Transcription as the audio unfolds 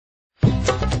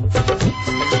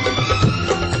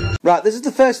Right, this is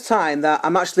the first time that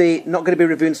I'm actually not going to be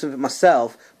reviewing something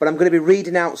myself, but I'm going to be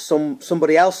reading out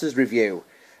somebody else's review.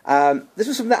 This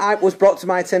was something that was brought to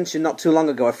my attention not too long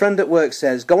ago. A friend at work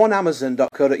says, go on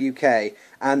amazon.co.uk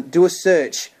and do a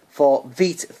search for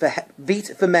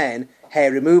Veet for Men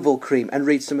hair removal cream and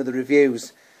read some of the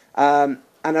reviews. And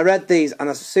I read these, and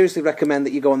I seriously recommend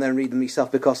that you go on there and read them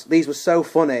yourself, because these were so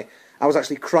funny. I was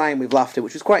actually crying with laughter,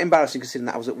 which was quite embarrassing considering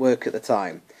that I was at work at the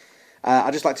time.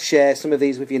 I'd just like to share some of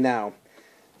these with you now.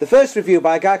 The first review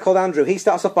by a guy called Andrew, he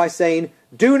starts off by saying,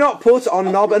 do not put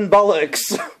on knob and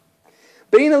bollocks.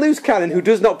 Being a loose cannon who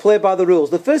does not play by the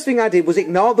rules, the first thing I did was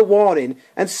ignore the warning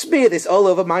and smear this all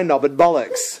over my knob and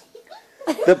bollocks.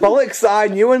 The bollocks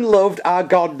I knew and loved are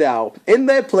gone now. In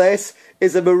their place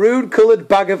is a maroon-coloured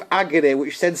bag of agony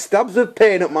which sends stabs of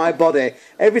pain up my body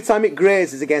every time it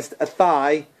grazes against a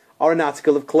thigh or an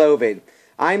article of clothing.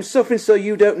 I am suffering so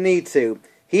you don't need to.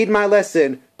 Heed my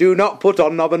lesson, do not put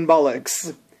on knob and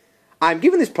bollocks. I'm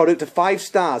giving this product 5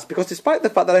 stars because despite the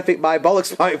fact that I think my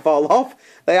bollocks might fall off,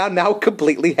 they are now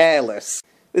completely hairless.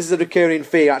 This is a recurring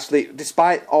theme actually,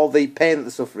 despite all the pain that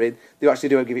they're suffering, they actually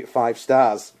do give it 5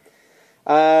 stars.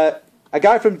 A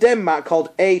guy from Denmark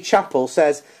called A. Chapel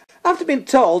says, after being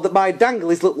told that my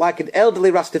danglies looked like an elderly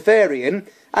Rastafarian,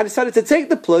 I decided to take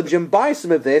the plunge and buy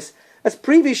some of this, as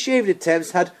previous shaving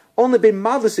attempts had only been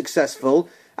mildly successful,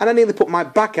 and I nearly put my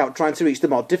back out trying to reach the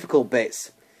more difficult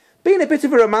bits. Being a bit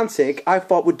of a romantic, I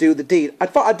thought I'd do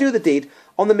the deed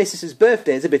on the missus's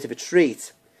birthday as a bit of a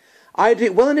treat. I did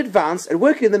it well in advance, and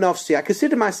working in the North Sea, I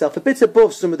considered myself a bit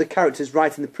above some of the characters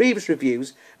writing the previous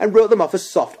reviews and wrote them off as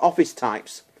soft office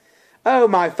types. Oh,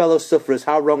 my fellow sufferers,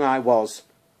 how wrong I was.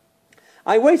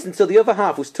 I waited until the other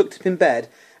half was tucked up in bed,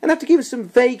 and after giving some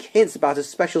vague hints about a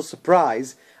special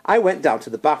surprise, I went down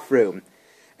to the bathroom.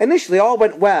 Initially all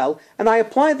went well, and I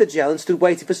applied the gel and stood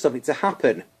waiting for something to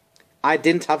happen. I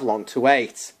didn't have long to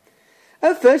wait.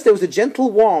 At first there was a gentle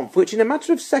warmth which in a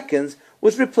matter of seconds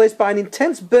was replaced by an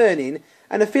intense burning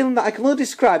and a feeling that I can only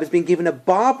describe as being given a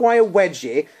barbed wire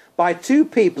wedgie by 2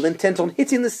 people intent on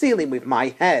hitting the ceiling with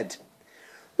my head.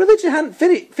 Religion hadn't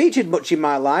featured much in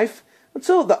my life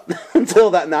until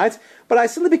that night, but I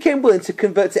suddenly became willing to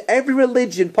convert to every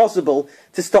religion possible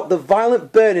to stop the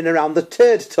violent burning around the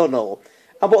turd tunnel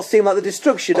and what seemed like the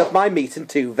destruction of my meat and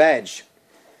 2 veg.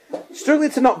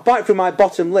 Struggling to not bite through my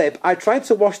bottom lip, I tried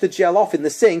to wash the gel off in the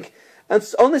sink and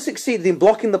only succeeded in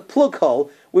blocking the plug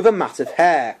hole with a mat of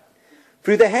hair.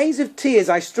 Through the haze of tears,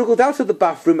 I struggled out of the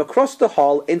bathroom, across the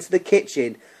hall, into the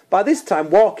kitchen. By this time,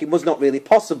 walking was not really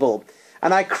possible,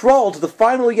 and I crawled the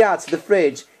final yard to the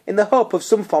fridge in the hope of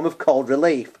some form of cold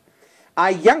relief.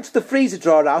 I yanked the freezer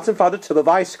drawer out and found a tub of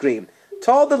ice cream,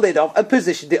 tore the lid off and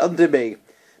positioned it under me.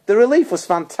 The relief was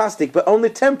fantastic, but only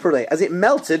temporary, as it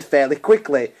melted fairly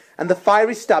quickly, and the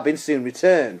fiery stabbing soon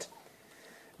returned.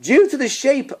 Due to the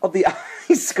shape of the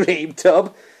ice cream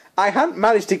tub, I hadn't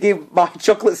managed to give my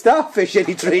chocolate starfish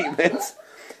any treatment,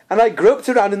 and I groped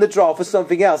around in the drawer for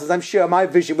something else, as I'm sure my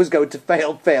vision was going to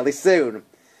fail fairly soon.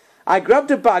 I grabbed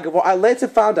a bag of what I later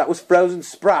found out was frozen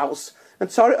sprouts,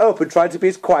 and tore it open, trying to be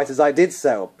as quiet as I did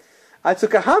so. I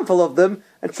took a handful of them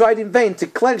and tried in vain to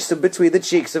clench them between the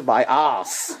cheeks of my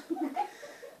arse.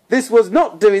 This was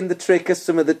not doing the trick, as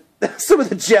some of the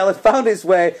gel had found its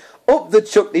way up the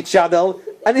chutney channel,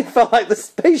 and it felt like the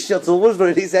space shuttle was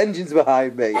running its engines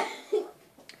behind me.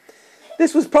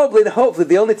 This was probably and hopefully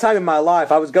the only time in my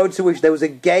life I was going to wish there was a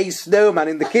gay snowman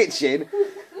in the kitchen,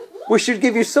 which should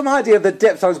give you some idea of the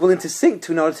depth I was willing to sink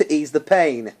to in order to ease the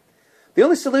pain. The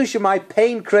only solution my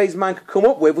pain-crazed mind could come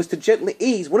up with was to gently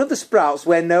ease one of the sprouts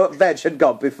where no veg had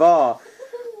gone before.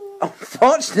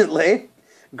 Unfortunately,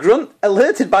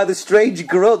 alerted by the strange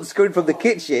grunts coming from the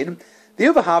kitchen, the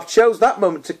other half chose that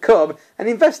moment to come and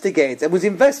investigate, and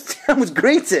was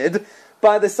greeted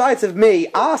by the sight of me,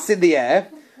 arse in the air,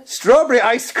 strawberry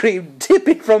ice cream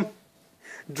dripping from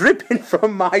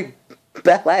my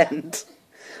bell end,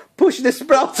 pushing a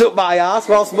sprout up my arse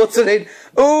whilst muttering,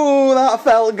 "Ooh, that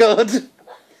felt good."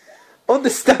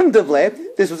 Understandably,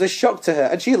 this was a shock to her,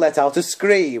 and she let out a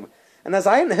scream. And as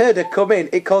I hadn't heard her come in,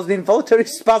 it caused an involuntary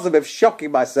spasm of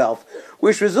shocking myself,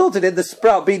 which resulted in the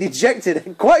sprout being ejected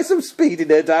at quite some speed in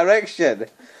her direction.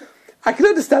 I can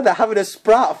understand that having a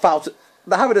sprout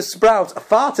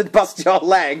farted past your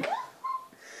leg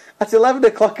at 11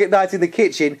 o'clock at night in the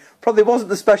kitchen probably wasn't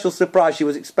the special surprise she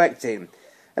was expecting.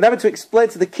 And having to explain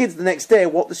to the kids the next day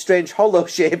what the strange hollow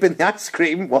shape in the ice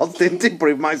cream was didn't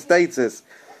improve my status.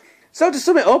 So to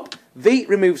sum it up, Veet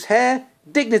removes hair,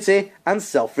 dignity and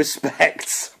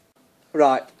self-respect.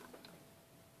 Right.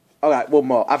 Alright, one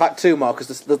more. I've had 2 more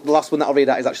because the last one that I'll read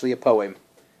out is actually a poem.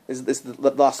 This is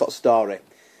the last sort of story.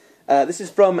 This is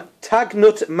from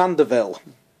Tagnut Mandeville.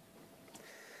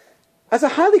 As a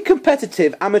highly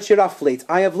competitive amateur athlete,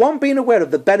 I have long been aware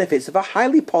of the benefits of a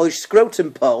highly polished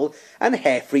scrotum pole and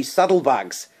hair-free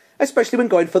saddlebags, especially when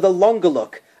going for the longer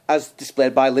look, as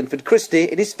displayed by Linford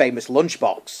Christie in his famous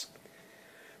lunchbox.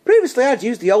 Previously, I'd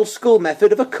used the old-school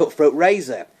method of a cutthroat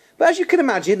razor, but as you can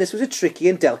imagine, this was a tricky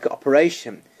and delicate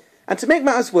operation. And to make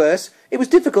matters worse, it was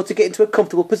difficult to get into a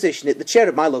comfortable position at the chair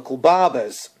at my local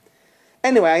barber's.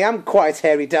 Anyway, I am quite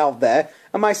hairy down there,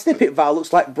 and my snippet valve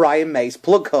looks like Brian May's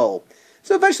plug hole.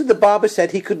 So eventually the barber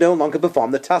said he could no longer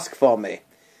perform the task for me.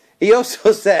 He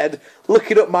also said,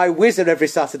 looking up my whizzer every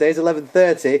Saturday at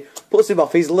 11:30 puts him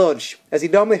off his lunch, as he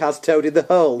normally has toad in the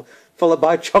hole, followed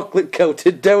by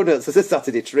chocolate-coated donuts as a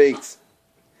Saturday treat.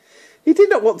 He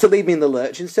did not want to leave me in the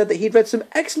lurch and said that he'd read some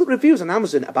excellent reviews on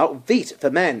Amazon about Veet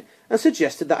for men and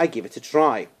suggested that I give it a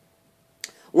try.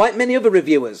 Like many other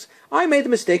reviewers, I made the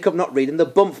mistake of not reading the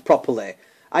bump properly.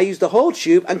 I used the whole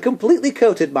tube and completely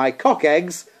coated my cock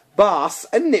eggs, Bars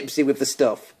and Nipsey with the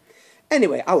stuff.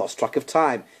 Anyway, I lost track of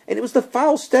time, and it was the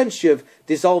foul stench of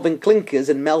dissolving clinkers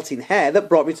and melting hair that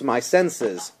brought me to my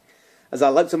senses. As I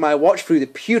looked at my watch through the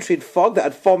putrid fog that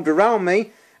had formed around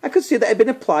me, I could see that it had been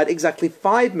applied exactly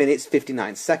 5 minutes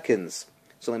 59 seconds.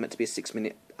 It's only meant to be a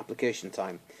 6-minute application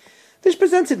time. This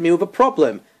presented me with a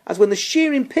problem, as when the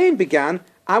shearing pain began,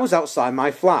 I was outside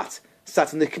my flat,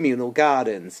 sat in the communal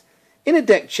gardens, in a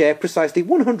deck chair precisely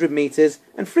 100 metres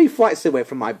and 3 flights away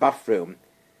from my bathroom.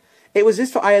 It was as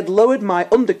if I had lowered my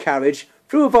undercarriage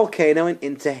through a volcano and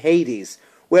into Hades,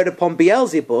 whereupon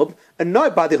Beelzebub,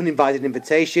 annoyed by the uninvited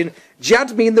invitation,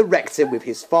 jabbed me in the rectum with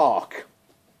his fork.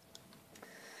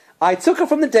 I took her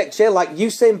from the deck chair like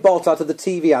Usain Bolt out of the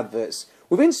TV adverts.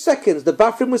 Within seconds, the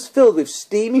bathroom was filled with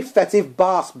steamy, fetid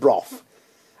Bars broth,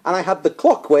 and I had the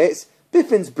clock weights,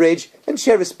 Biffin's Bridge and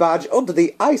Sheriff's Badge under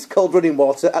the ice-cold running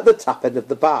water at the tap end of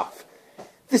the bath.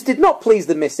 This did not please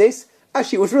the missus, as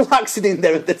she was relaxing in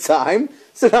there at the time,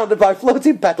 surrounded by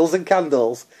floating petals and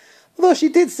candles. Although she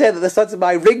did say that the sight of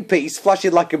my ring piece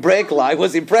flashing like a brake light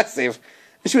was impressive,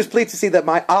 and she was pleased to see that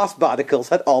my arse barnacles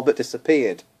had all but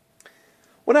disappeared.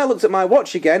 When I looked at my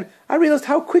watch again, I realised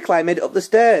how quickly I made it up the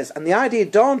stairs, and the idea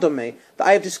dawned on me that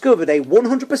I have discovered a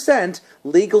 100%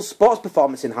 legal sports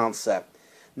performance enhancer.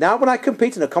 Now when I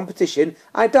compete in a competition,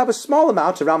 I dab a small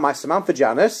amount around my Samantha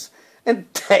Janus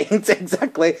and taint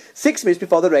exactly 6 minutes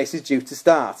before the race is due to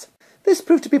start. This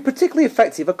proved to be particularly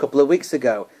effective a couple of weeks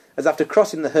ago, as after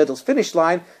crossing the hurdles finish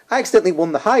line, I accidentally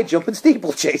won the high jump and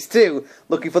steeplechase too,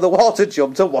 looking for the water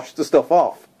jump to wash the stuff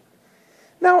off.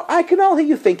 Now, I can all hear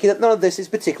you thinking that none of this is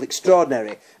particularly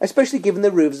extraordinary, especially given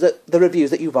the reviews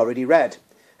that you've already read.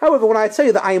 However, when I tell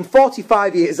you that I am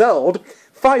 45 years old,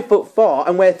 5'4"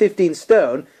 and weigh 15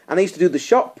 stone, and I used to do the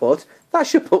shot put, that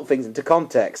should put things into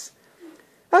context.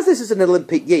 As this is an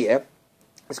Olympic year,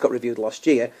 it's got reviewed last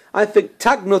year, I think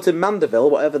Tagnut and Mandeville,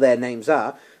 whatever their names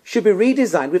are, should be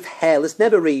redesigned with hairless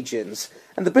nether regions,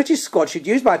 and the British squad should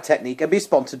use my technique and be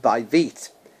sponsored by Veet.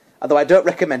 Although I don't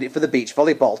recommend it for the beach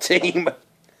volleyball team.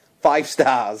 5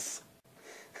 stars.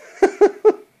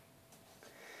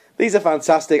 These are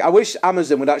fantastic. I wish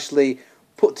Amazon would actually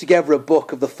put together a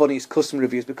book of the funniest customer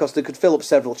reviews, because they could fill up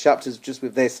several chapters just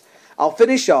with this. I'll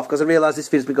finish off, because I realise this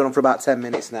video's been going on for about 10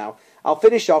 minutes now. I'll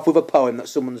finish off with a poem that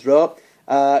someone's wrote,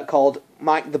 called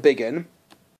Mike the Big 'Un.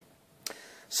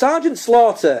 Sergeant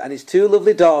Slaughter and his 2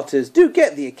 lovely daughters do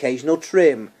get the occasional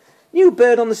trim. New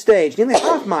bird on the stage, nearly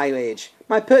half my age.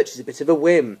 My purchase a bit of a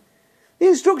whim. The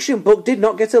instruction book did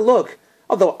not get a look,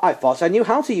 although I thought I knew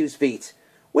how to use Veet.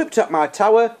 Whipped up my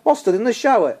tower while stood in the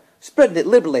shower, spreading it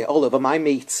liberally all over my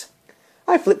meat.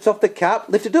 I flipped off the cap,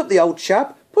 lifted up the old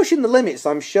chap, pushing the limits,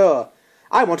 I'm sure.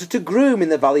 I wanted to groom in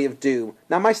the Valley of Doom,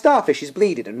 now my starfish is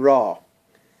bleeding and raw.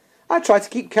 I tried to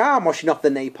keep calm, washing off the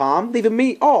napalm, leaving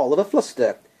me all of a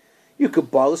fluster. You could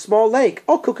boil a small lake,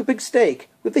 or cook a big steak,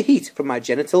 with the heat from my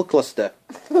genital cluster.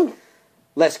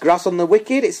 Less grass on the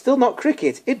wicked, it's still not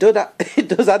cricket, it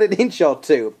does add an inch or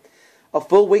two. A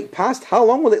full week past, how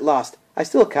long will it last? I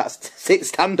still can't sit,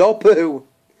 stand or poo.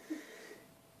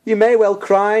 You may well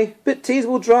cry, but tears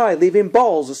will dry, leaving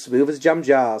balls as smooth as jam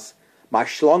jars. My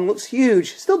schlong looks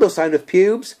huge, still no sign of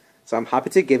pubes, so I'm happy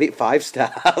to give it 5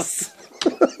 stars.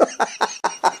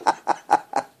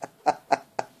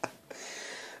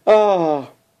 Oh,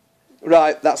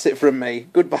 right, that's it from me.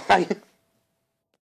 Goodbye.